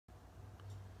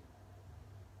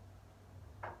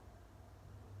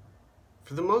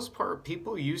For the most part,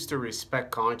 people used to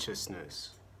respect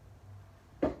consciousness.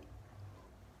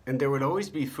 And there would always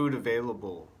be food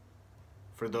available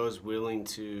for those willing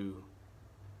to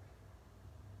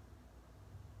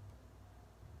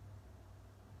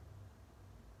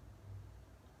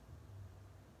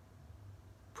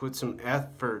put some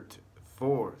effort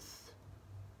forth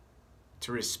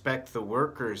to respect the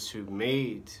workers who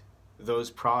made those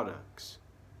products.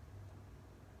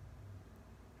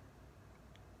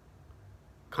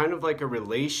 Kind of like a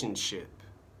relationship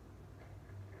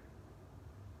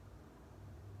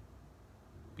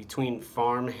between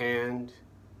farmhand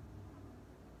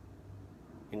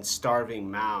and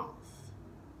starving mouth.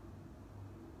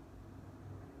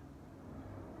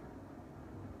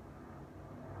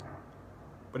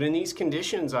 But in these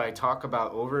conditions I talk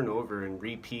about over and over and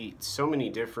repeat so many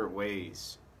different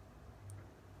ways.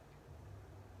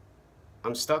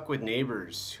 I'm stuck with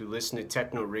neighbors who listen to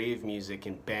techno rave music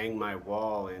and bang my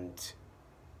wall and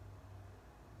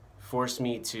force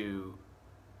me to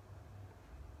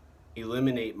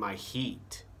eliminate my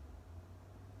heat,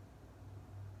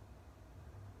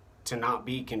 to not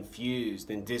be confused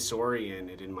and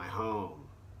disoriented in my home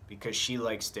because she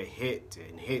likes to hit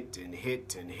and hit and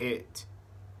hit and hit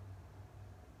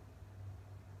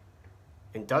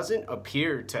and doesn't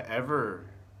appear to ever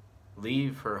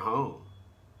leave her home.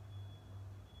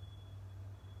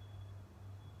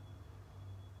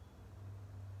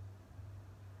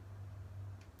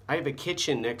 I have a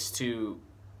kitchen next to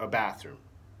a bathroom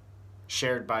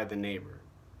shared by the neighbor.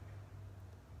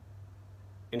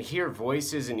 And hear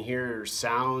voices and hear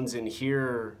sounds and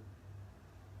hear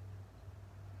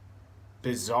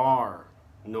bizarre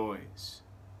noise.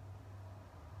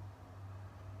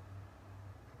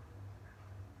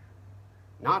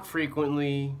 Not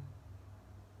frequently,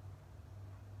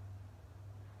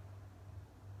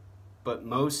 but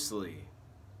mostly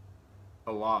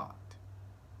a lot.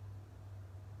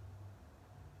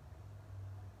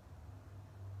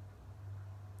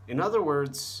 In other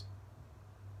words,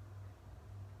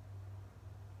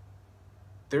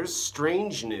 there's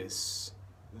strangeness,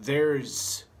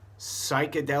 there's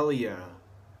psychedelia,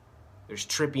 there's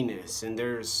trippiness, and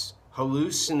there's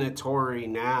hallucinatory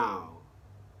now,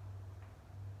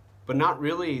 but not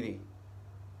really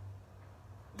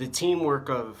the teamwork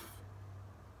of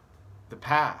the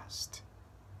past.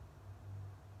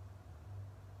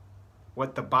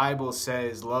 What the Bible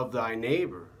says, love thy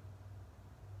neighbor.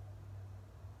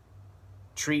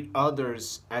 Treat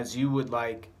others as you would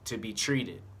like to be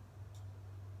treated.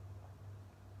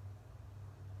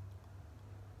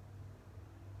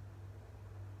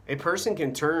 A person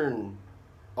can turn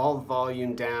all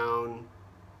volume down,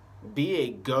 be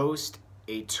a ghost,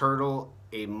 a turtle,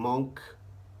 a monk,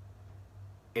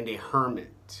 and a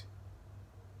hermit.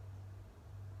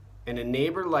 And a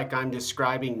neighbor like I'm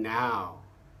describing now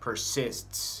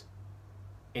persists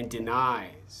and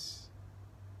denies.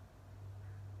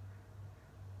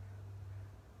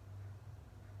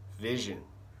 Vision,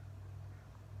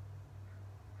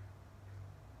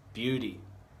 beauty,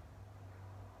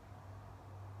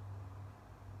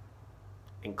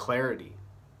 and clarity.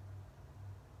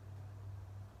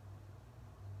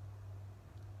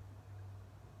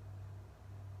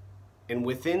 And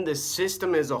within the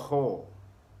system as a whole,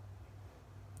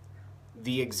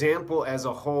 the example as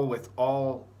a whole with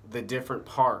all the different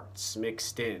parts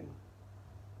mixed in,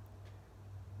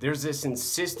 there's this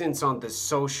insistence on the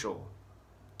social,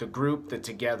 the group, the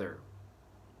together.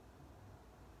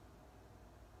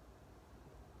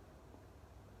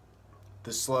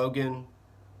 The slogan,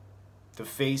 the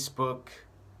Facebook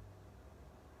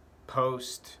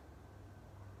post,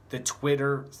 the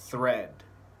Twitter thread,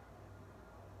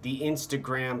 the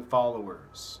Instagram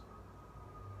followers.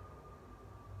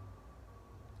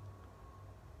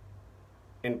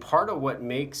 And part of what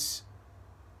makes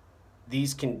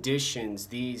these conditions,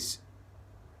 these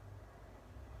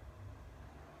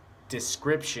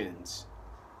descriptions,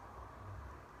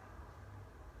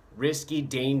 risky,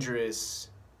 dangerous,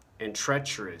 and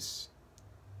treacherous,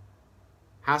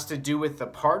 has to do with the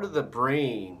part of the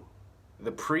brain,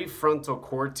 the prefrontal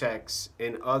cortex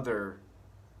and other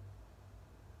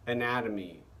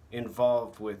anatomy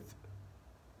involved with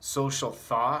social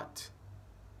thought,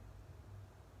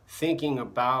 thinking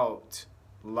about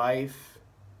life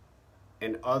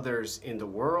and others in the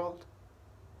world,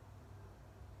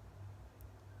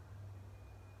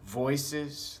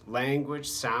 voices, language,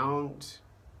 sound,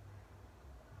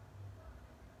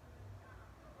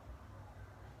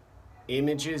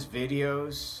 images,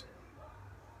 videos,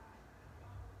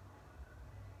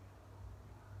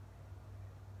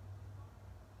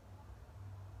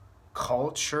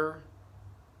 culture,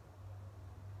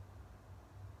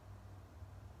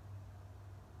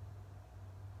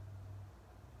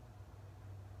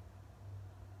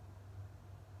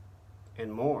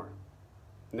 and more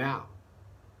now.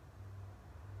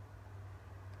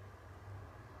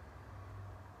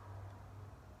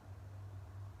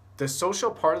 The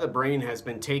social part of the brain has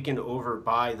been taken over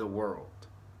by the world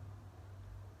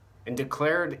and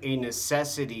declared a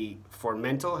necessity for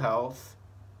mental health,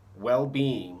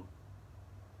 well-being,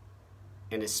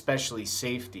 and especially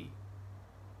safety.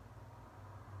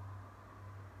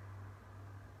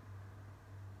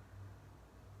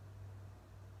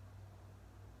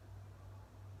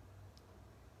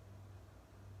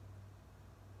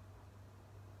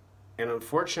 And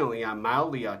unfortunately, I'm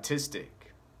mildly autistic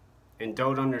and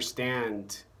don't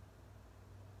understand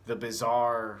the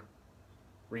bizarre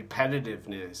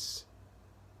repetitiveness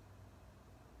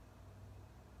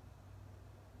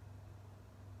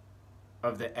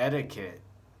of the etiquette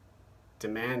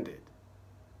demanded,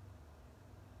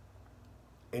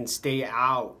 and stay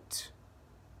out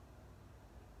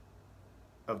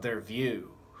of their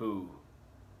view who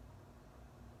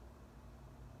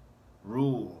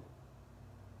rule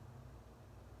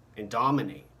and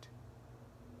dominate.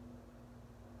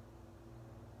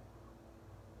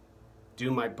 Do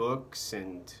my books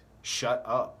and shut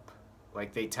up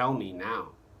like they tell me now.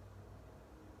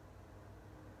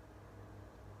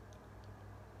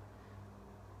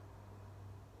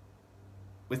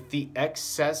 With the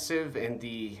excessive and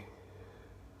the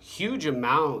huge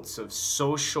amounts of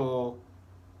social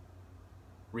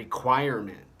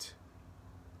requirement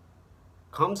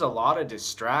comes a lot of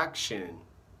distraction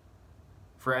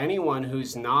for anyone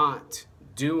who's not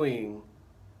doing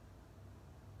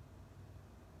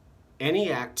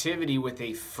any activity with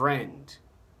a friend,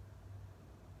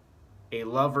 a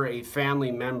lover, a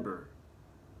family member,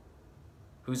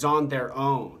 who's on their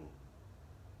own,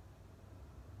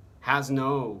 has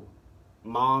no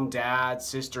mom, dad,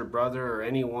 sister, brother, or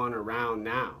anyone around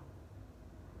now.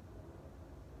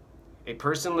 A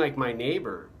person like my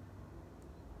neighbor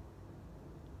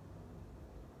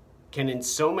can, in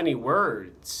so many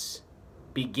words,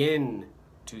 begin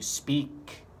to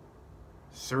speak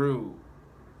through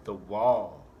the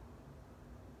wall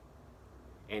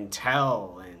and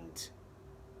tell and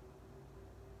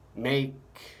make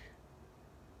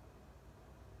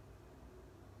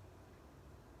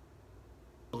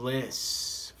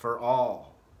bliss for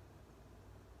all.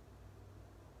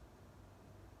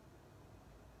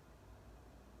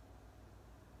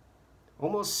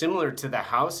 Almost similar to the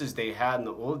houses they had in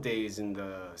the old days in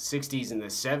the 60s and the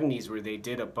 70s, where they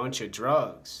did a bunch of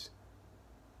drugs,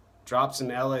 dropped some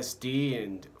LSD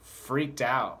and freaked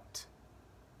out.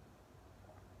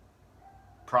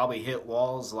 Probably hit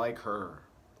walls like her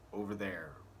over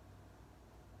there.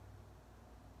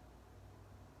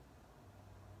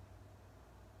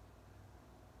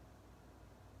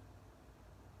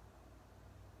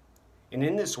 And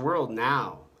in this world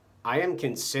now, I am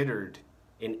considered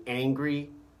an angry,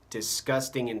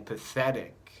 disgusting, and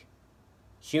pathetic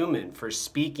human for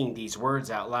speaking these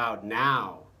words out loud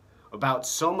now about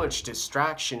so much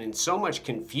distraction and so much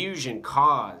confusion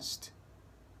caused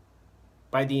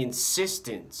by the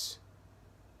insistence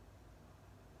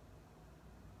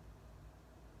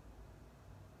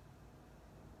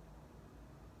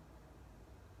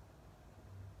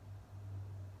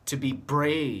to be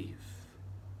brave,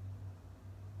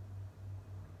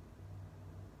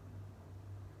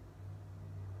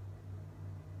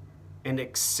 and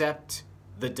accept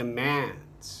the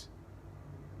demands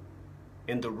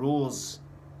and the rules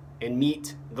and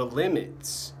meet the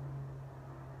limits.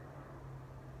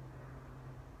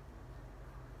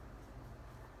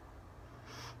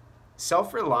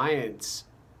 Self-reliance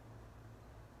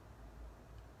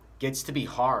gets to be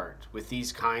hard with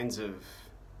these kinds of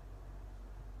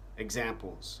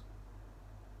examples.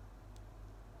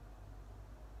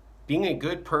 Being a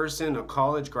good person, a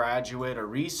college graduate, a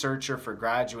researcher for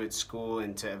graduate school,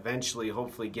 and to eventually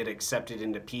hopefully get accepted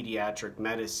into pediatric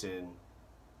medicine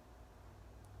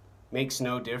makes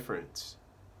no difference.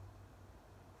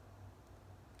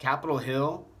 Capitol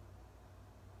Hill,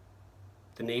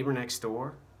 the neighbor next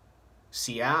door,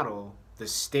 Seattle, the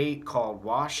state called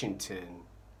Washington,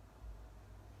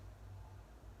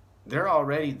 they're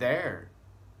already there.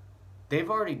 They've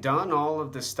already done all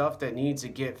of the stuff that needs to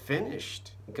get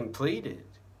finished and completed.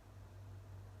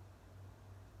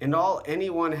 And all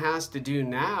anyone has to do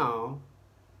now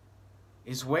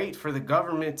is wait for the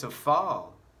government to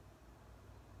fall,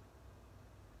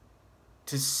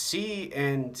 to see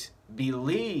and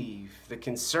believe the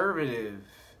conservative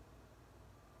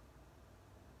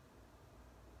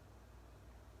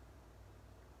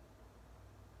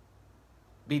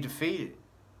be defeated,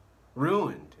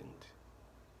 ruined, and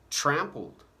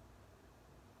trampled.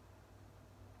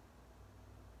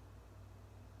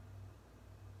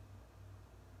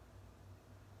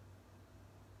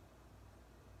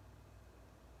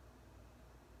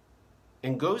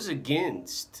 and goes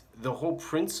against the whole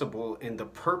principle and the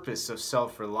purpose of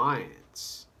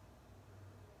self-reliance.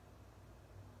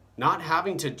 Not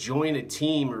having to join a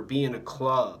team or be in a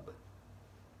club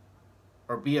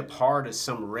or be a part of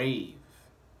some rave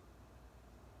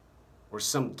or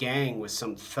some gang with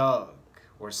some thug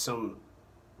or some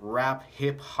rap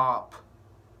hip hop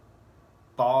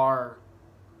bar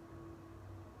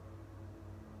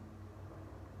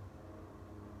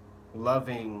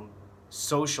loving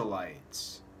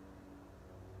socialites.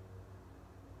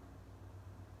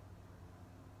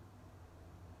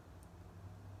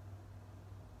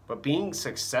 But being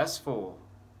successful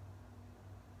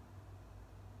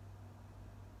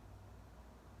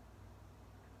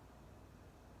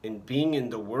and being in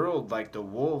the world like the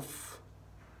wolf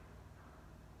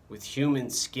with human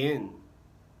skin,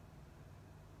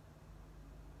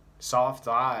 soft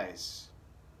eyes,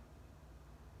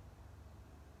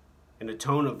 and a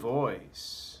tone of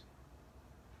voice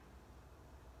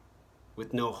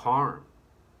with no harm,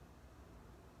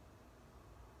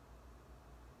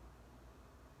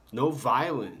 no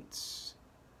violence,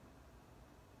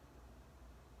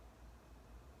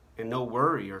 and no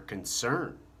worry or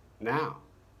concern now.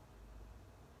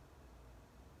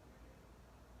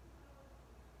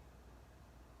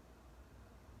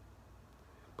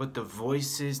 But the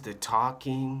voices, the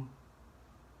talking,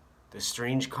 the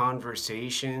strange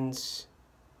conversations,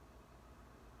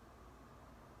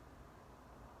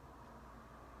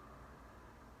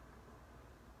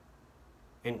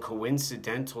 and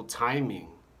coincidental timing,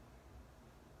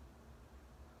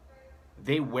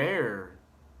 they wear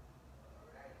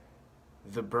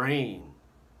the brain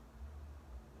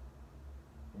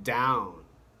down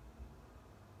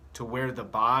to where the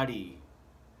body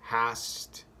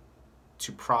has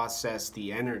to process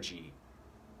the energy.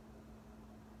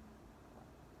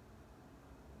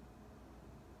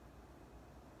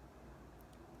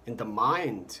 And the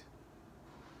mind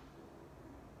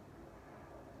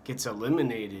gets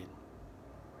eliminated.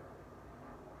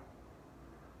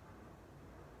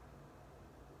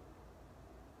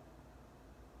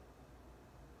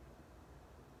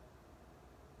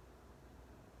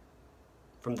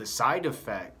 From the side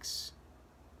effects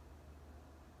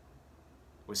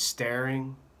was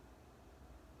staring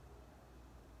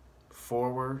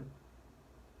forward,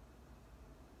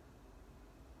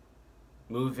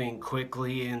 moving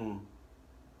quickly in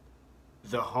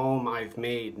the home I've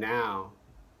made now,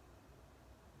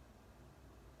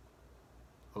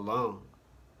 alone.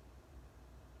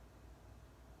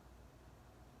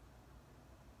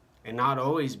 And not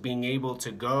always being able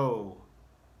to go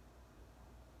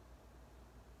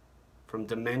from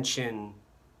dimension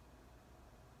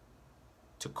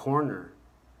to corner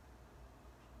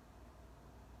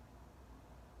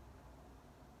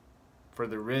for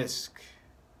the risk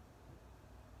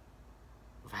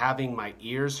of having my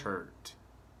ears hurt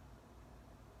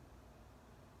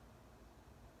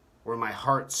or my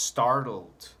heart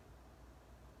startled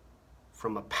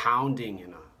from a pounding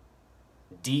and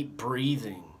a deep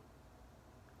breathing,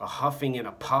 a huffing and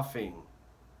a puffing,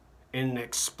 and an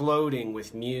exploding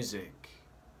with music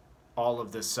all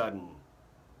of the sudden.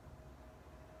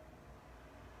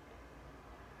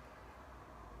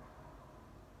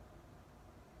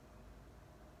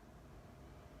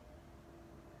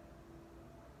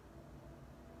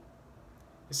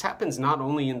 This happens not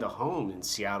only in the home in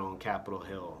Seattle and Capitol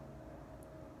Hill,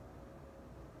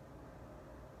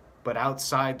 but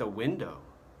outside the window,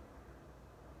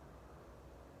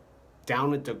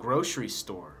 down at the grocery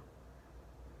store,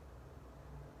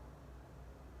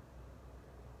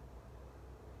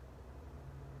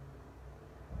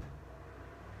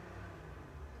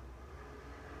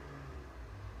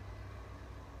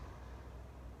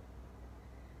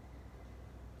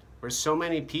 where so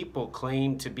many people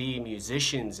claim to be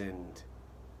musicians and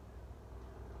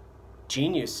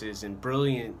geniuses and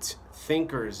brilliant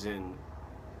thinkers and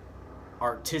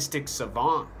artistic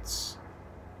savants.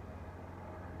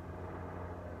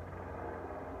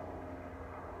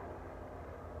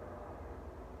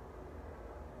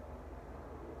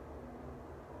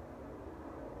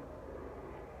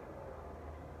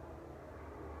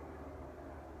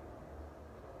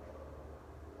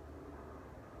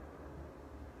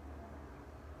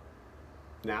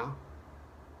 Now,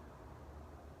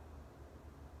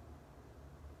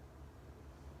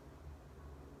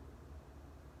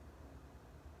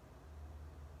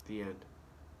 the end.